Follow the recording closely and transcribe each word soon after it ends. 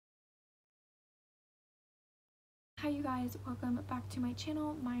Hi you guys, welcome back to my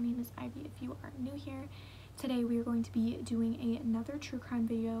channel. My name is Ivy if you are new here. Today we are going to be doing another true crime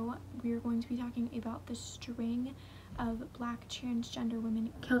video. We are going to be talking about the string of Black transgender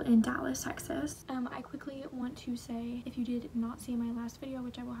women killed in Dallas, Texas. I quickly want to say, if you did not see my last video,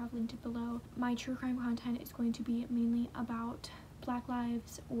 which I will have linked below, my true crime content is going to be mainly about Black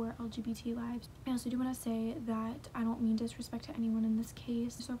lives or LGBT lives. I also do want to say that I don't mean disrespect to anyone in this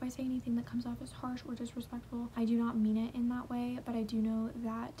case, so if I say anything that comes off as harsh or disrespectful, I do not mean it in that way, but I do know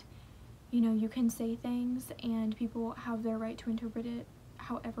that, you know, you can say things and people have their right to interpret it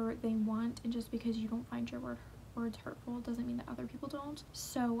however they want, and just because you don't find your words hurtful doesn't mean that other people don't.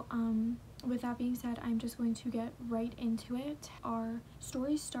 So with that being said, I'm just going to get right into it. Our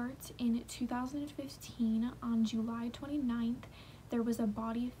story starts in 2015 on July 29th. There was a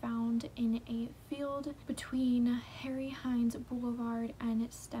body found in a field between Harry Hines Boulevard and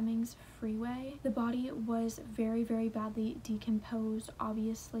Stemmings Freeway. The body was very badly decomposed.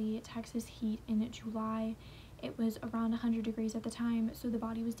 Obviously, Texas heat in July. It was around 100 degrees at the time, so the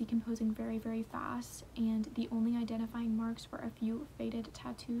body was decomposing very fast, and the only identifying marks were a few faded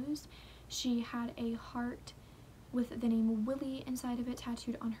tattoos. She had a heart with the name Willie inside of it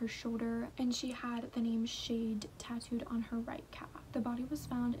tattooed on her shoulder, and she had the name Shade tattooed on her right calf. The body was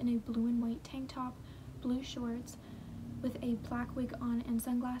found in a blue and white tank top, blue shorts, with a black wig on and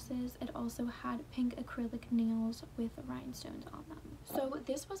sunglasses. It also had pink acrylic nails with rhinestones on them. So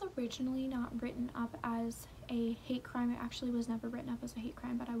this was originally not written up as a hate crime. It actually was never written up as a hate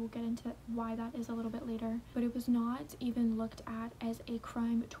crime, but I will get into why that is a little bit later. But it was not even looked at as a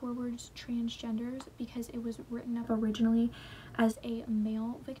crime towards transgenders because it was written up originally as a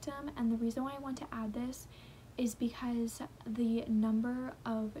male victim. And the reason why I want to add this is because the number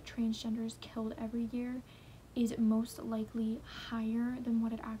of transgenders killed every year is most likely higher than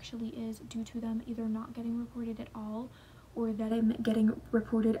what it actually is, due to them either not getting reported at all or them getting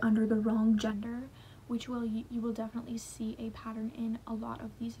reported under the wrong gender, which you will definitely see a pattern in a lot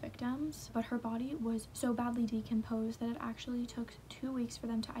of these victims. But her body was so badly decomposed that it actually took 2 weeks for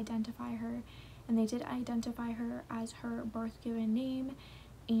them to identify her, and they did identify her as her birth given name,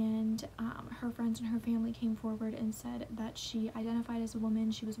 and her friends and her family came forward and said that she identified as a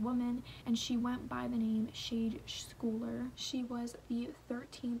woman. She was a woman, and she went by the name Shade Schooler. She was the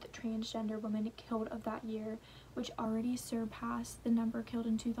 13th transgender woman killed of that year, which already surpassed the number killed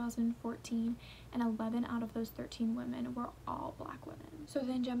in 2014, and 11 out of those 13 women were all Black women. So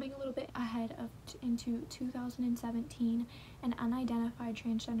then jumping a little bit ahead into 2017, an unidentified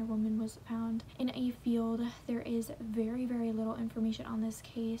transgender woman was found in a field. There is very little information on this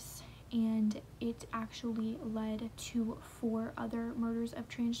case, and it actually led to 4 other murders of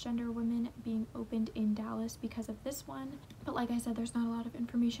transgender women being opened in Dallas because of this one. But like I said, there's not a lot of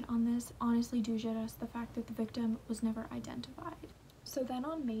information on this, honestly, due to just the fact that the victim was never identified. So then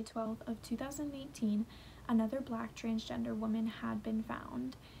on May 12th of 2018, another Black transgender woman had been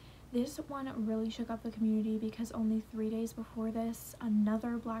found. This one really shook up the community because only 3 days before this,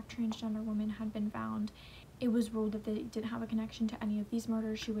 another Black transgender woman had been found. It was ruled that they didn't have a connection to any of these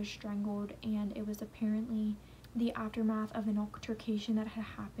murders. She was strangled, and it was apparently the aftermath of an altercation that had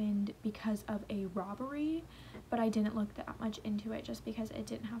happened because of a robbery, but I didn't look that much into it just because it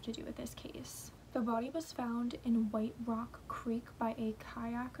didn't have to do with this case. The body was found in White Rock Creek by a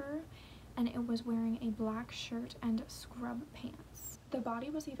kayaker, and it was wearing a black shirt and scrub pants. The body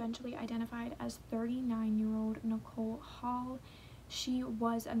was eventually identified as 39-year-old Nicole Hall. She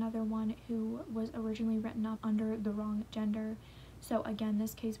was another one who was originally written up under the wrong gender. So again,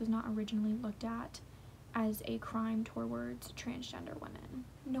 this case was not originally looked at as a crime towards transgender women.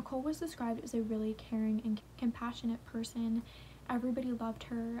 Nicole was described as a really caring and compassionate person. Everybody loved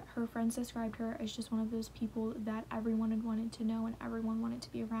her. Her friends described her as just one of those people that everyone had wanted to know and everyone wanted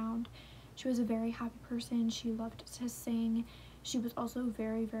to be around. She was a very happy person. She loved to sing. She was also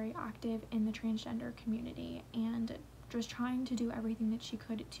very active in the transgender community and just trying to do everything that she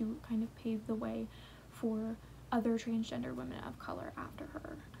could to kind of pave the way for other transgender women of color after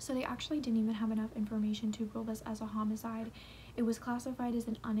her. So they actually didn't even have enough information to rule this as a homicide. It was classified as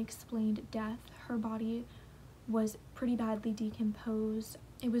an unexplained death. Her body was pretty badly decomposed.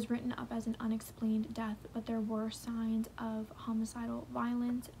 It was written up as an unexplained death, but there were signs of homicidal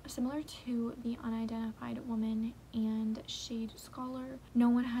violence similar to the unidentified woman and Shade Scholar. No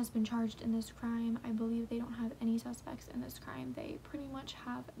one has been charged in this crime. I believe they don't have any suspects in this crime. They pretty much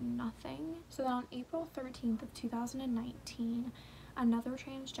have nothing. So then on April 13th of 2019, another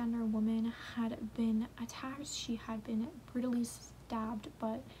transgender woman had been attacked. She had been brutally stabbed,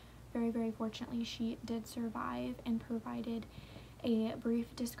 but very fortunately she did survive and provided a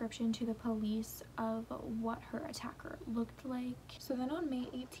brief description to the police of what her attacker looked like. So then on May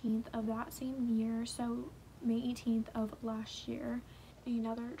 18th of that same year, so May 18th of last year,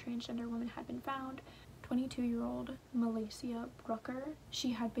 another transgender woman had been found. 22-year-old MUHLAYSIA Brooker.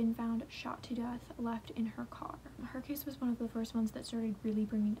 She had been found shot to death, left in her car. Her case was one of the first ones that started really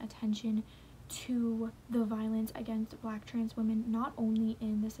bringing attention to the violence against Black trans women, not only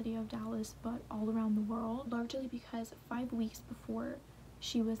in the city of Dallas but all around the world, largely because 5 weeks before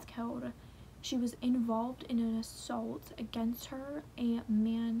she was killed, she was involved in an assault against her. A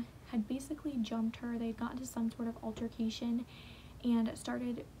man had basically jumped her. They got into some sort of altercation and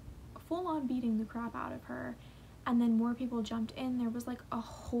started full-on beating the crap out of her, and then more people jumped in. There was like a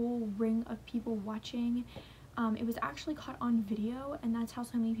whole ring of people watching. It was actually caught on video, and that's how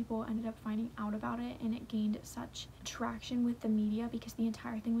so many people ended up finding out about it, and it gained such traction with the media because the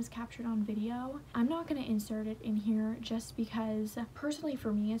entire thing was captured on video. I'm not going to insert it in here just because personally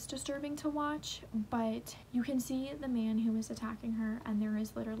for me it's disturbing to watch, but you can see the man who was attacking her, and there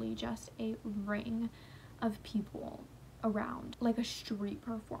is literally just a ring of people around, like a street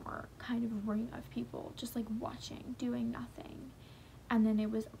performer kind of ring of people just like watching, doing nothing. And then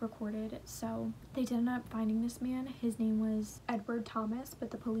it was recorded, so they did end up finding this man. His name was Edward Thomas,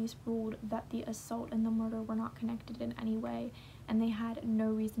 but the police ruled that the assault and the murder were not connected in any way, and they had no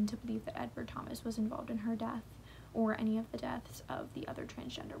reason to believe that Edward Thomas was involved in her death or any of the deaths of the other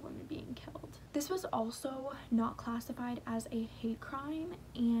transgender women being killed. This was also not classified as a hate crime,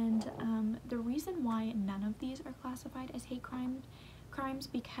 and the reason why none of these are classified as hate crimes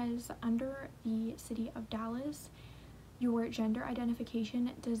because under the city of Dallas, your gender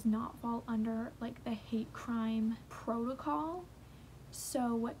identification does not fall under like the hate crime protocol.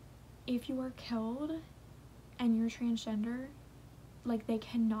 So if you are killed and you're transgender, like they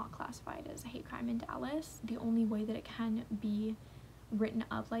cannot classify it as a hate crime in Dallas. The only way that it can be written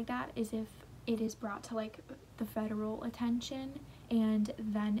up like that is if it is brought to like the federal attention, and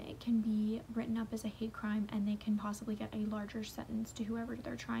then it can be written up as a hate crime, and they can possibly get a larger sentence to whoever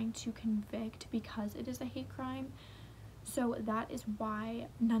they're trying to convict because it is a hate crime. So that is why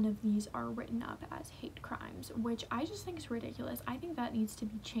none of these are written up as hate crimes, which I just think is ridiculous. I think that needs to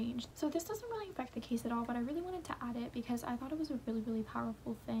be changed. So this doesn't really affect the case at all, but I really wanted to add it because I thought it was a really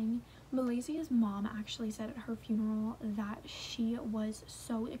powerful thing. MUHLAYSIA's mom actually said at her funeral that she was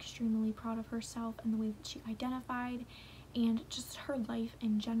so extremely proud of herself and the way that she identified and just her life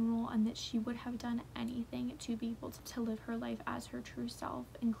in general, and that she would have done anything to be able to live her life as her true self,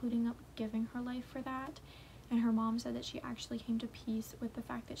 including giving her life for that. And her mom said that she actually came to peace with the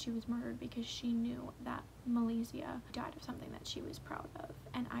fact that she was murdered because she knew that MUHLAYSIA died of something that she was proud of.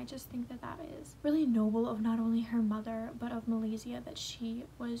 And I just think that that is really noble of not only her mother but of MUHLAYSIA, that she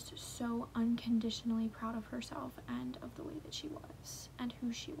was so unconditionally proud of herself and of the way that she was and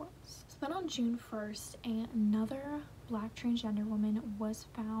who she was. So then on June 1st, another Black transgender woman was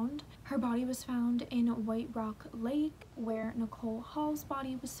found. Her body was found in White Rock Lake, where Nicole Hall's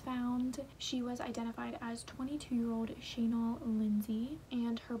body was found. She was identified as 22-year-old CHYNAL LINDSEY,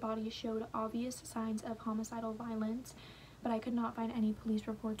 and her body showed obvious signs of homicidal violence, but I could not find any police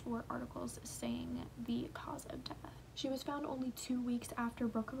reports or articles saying the cause of death. She was found only 2 weeks after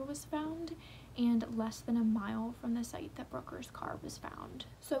Brooker was found, and less than a mile from the site that Brooker's car was found.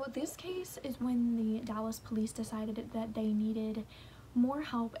 So this case is when the Dallas police decided that they needed more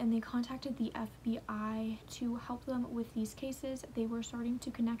help, and they contacted the FBI to help them with these cases. They were starting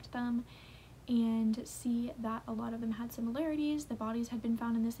to connect them and see that a lot of them had similarities. The bodies had been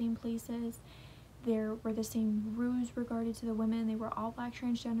found in the same places. There were the same ruse regarded to the women. They were all Black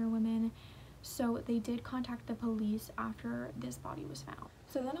transgender women. So they did contact the police after this body was found.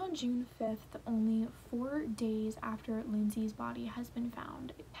 So then on June 5th, only 4 days after Lindsay's body has been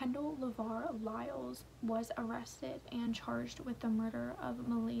found, Kendall LeVar Lyles was arrested and charged with the murder of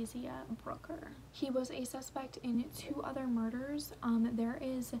MUHLAYSIA Brooker. He was a suspect in 2 other murders. There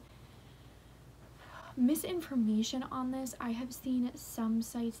is misinformation on this. I have seen some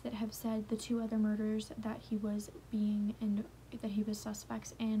sites that have said the 2 other murders that he was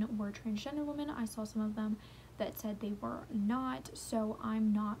suspects in were transgender women. I saw some of them that said they were not, so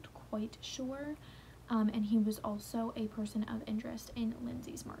I'm not quite sure. And he was also a person of interest in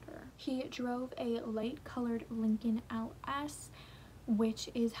Lindsay's murder. He drove a light colored Lincoln LS, which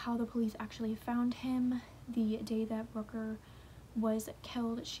is how the police actually found him. The day that Brooker was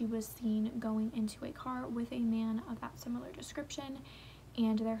killed, she was seen going into a car with a man of that similar description,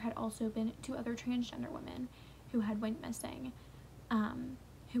 and there had also been 2 other transgender women who had went missing,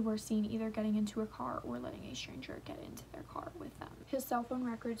 who were seen either getting into a car or letting a stranger get into their car with them. His cell phone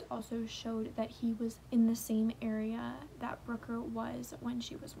records also showed that he was in the same area that Brooker was when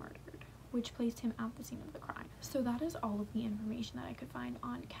she was murdered, which placed him at the scene of the crime. So that is all of the information that I could find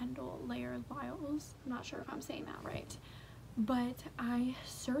on Kendall Layer Lyles. I'm not sure if I'm saying that right. But I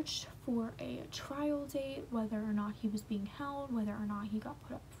searched for a trial date, whether or not he was being held, whether or not he got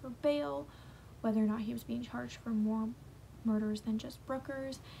put up for bail, whether or not he was being charged for more murders than just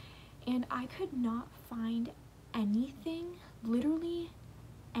Brooker's, and I could not find anything, literally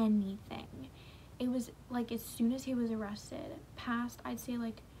anything. It was like as soon as he was arrested, past I'd say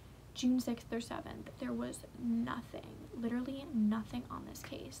like June 6th or 7th, there was nothing, literally nothing on this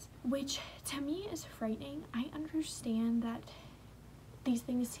case, which to me is frightening. I understand that these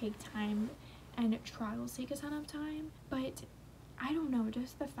things take time and trials take a ton of time, but I don't know,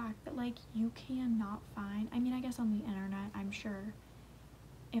 just the fact that like you cannot find, I mean, I guess on the internet, I'm sure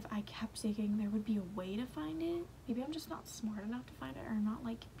if I kept digging there would be a way to find it. Maybe I'm just not smart enough to find it, or not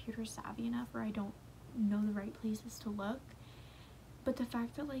like computer savvy enough, or I don't know the right places to look. But the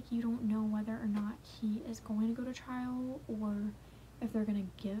fact that like you don't know whether or not he is going to go to trial, or if they're gonna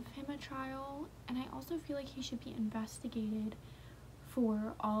give him a trial. And I also feel like he should be investigated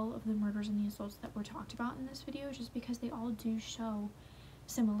for all of the murders and the assaults that were talked about in this video, just because they all do show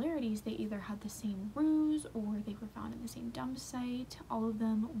similarities. They either had the same ruse, or they were found in the same dump site. All of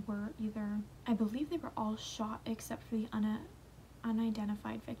them were either, I believe they were all shot except for the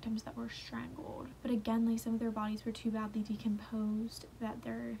unidentified victims that were strangled. But again, like some of their bodies were too badly decomposed that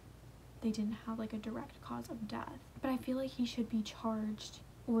they didn't have like a direct cause of death. But I feel like he should be charged,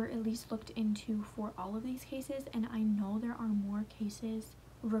 or at least looked into, for all of these cases. And I know there are more cases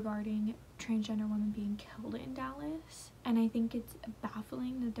regarding transgender women being killed in Dallas, and I think it's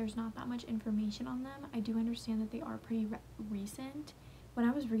baffling that there's not that much information on them. I do understand that they are pretty recent. When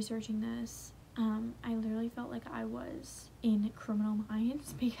I was researching this, I literally felt like I was in Criminal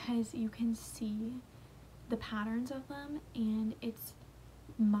Minds, because you can see the patterns of them, and it's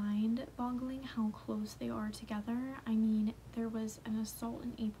mind-boggling how close they are together. I mean, there was an assault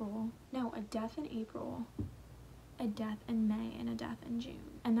in April, no, a death in April, a death in May, and a death in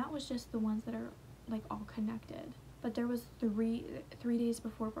June, and that was just the ones that are like all connected. But there was three days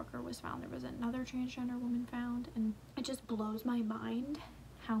before Brooker was found, there was another transgender woman found, and it just blows my mind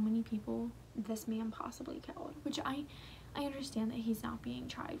how many people this man possibly killed, which I understand that he's not being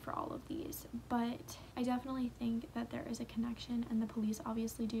tried for all of these, but I definitely think that there is a connection, and the police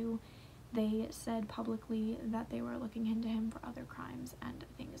obviously do. They said publicly that they were looking into him for other crimes and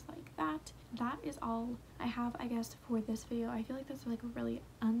things like that. That is all I have, I guess, for this video. I feel like that's like a really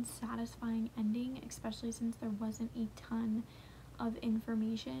unsatisfying ending, especially since there wasn't a ton of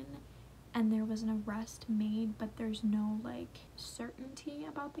information and there was an arrest made, but there's no like certainty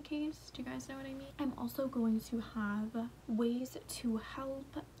about the case. Do you guys know what I mean? I'm also going to have ways to help.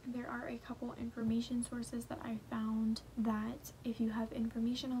 There are a couple information sources that I found that if you have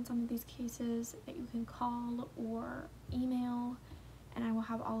information on some of these cases that you can call or email, and I will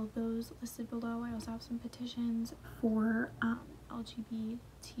have all of those listed below. I also have some petitions for LGBT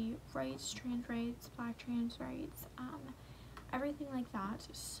rights, trans rights, black trans rights, everything like that.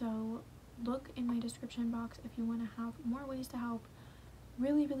 So look in my description box if you want to have more ways to help.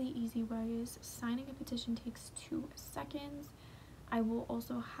 Really easy ways. Signing a petition takes 2 seconds. I will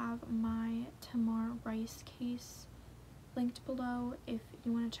also have my Tamar Rice case linked below if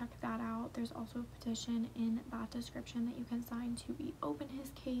you want to check that out. There's also a petition in that description that you can sign to reopen his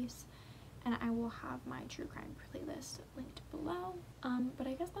case, and I will have my true crime playlist linked below. But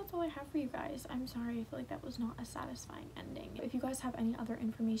I guess that's all I have for you guys. I'm sorry, I feel like that was not a satisfying ending. If you guys have any other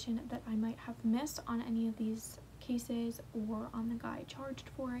information that I might have missed on any of these cases or on the guy charged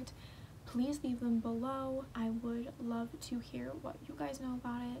for it, please leave them below. I would love to hear what you guys know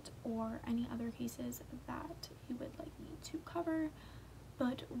about it, or any other cases that you would like me to cover.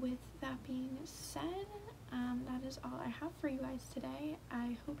 But with that being said, that is all I have for you guys today.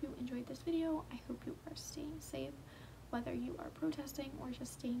 I hope you enjoyed this video. I hope you are staying safe, whether you are protesting or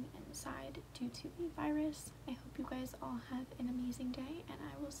just staying inside due to the virus. I hope you guys all have an amazing day, and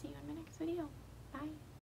I will see you in my next video. Bye.